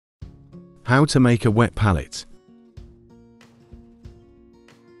How to make a wet pallet.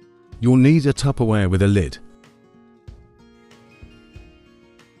 You'll need a Tupperware with a lid.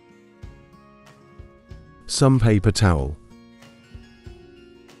 Some paper towel.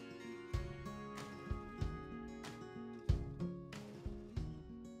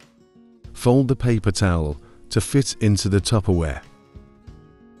 Fold the paper towel to fit into the Tupperware.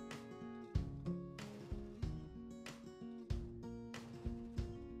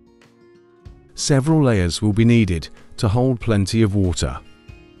 Several layers will be needed to hold plenty of water.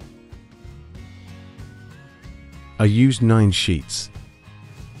 I used 9 sheets.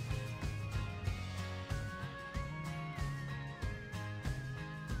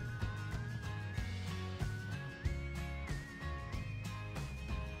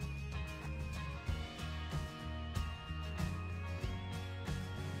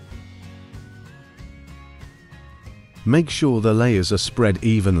 Make sure the layers are spread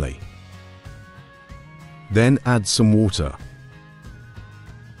evenly. Then add some water.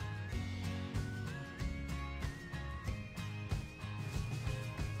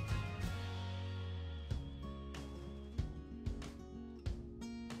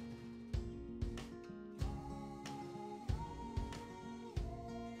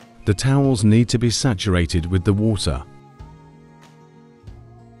 The towels need to be saturated with the water.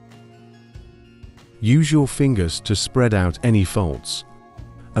 Use your fingers to spread out any folds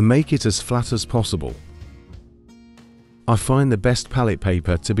and make it as flat as possible. I find the best pallet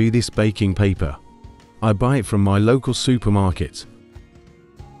paper to be this baking paper. I buy it from my local supermarket.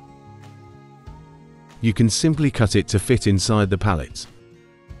 You can simply cut it to fit inside the pallet.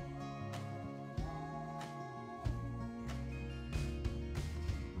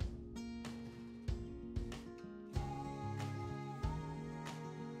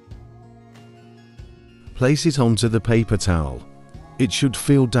 Place it onto the paper towel. It should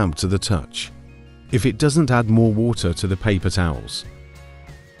feel damp to the touch. If it doesn't, add more water to the paper towels.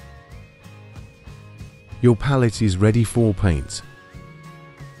 Your pallet is ready for paint.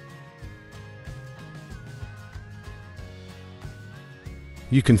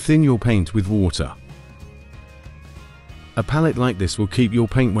 You can thin your paint with water. A pallet like this will keep your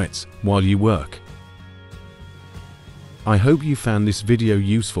paint wet while you work. I hope you found this video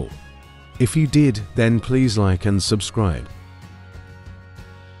useful. If you did, then please like and subscribe.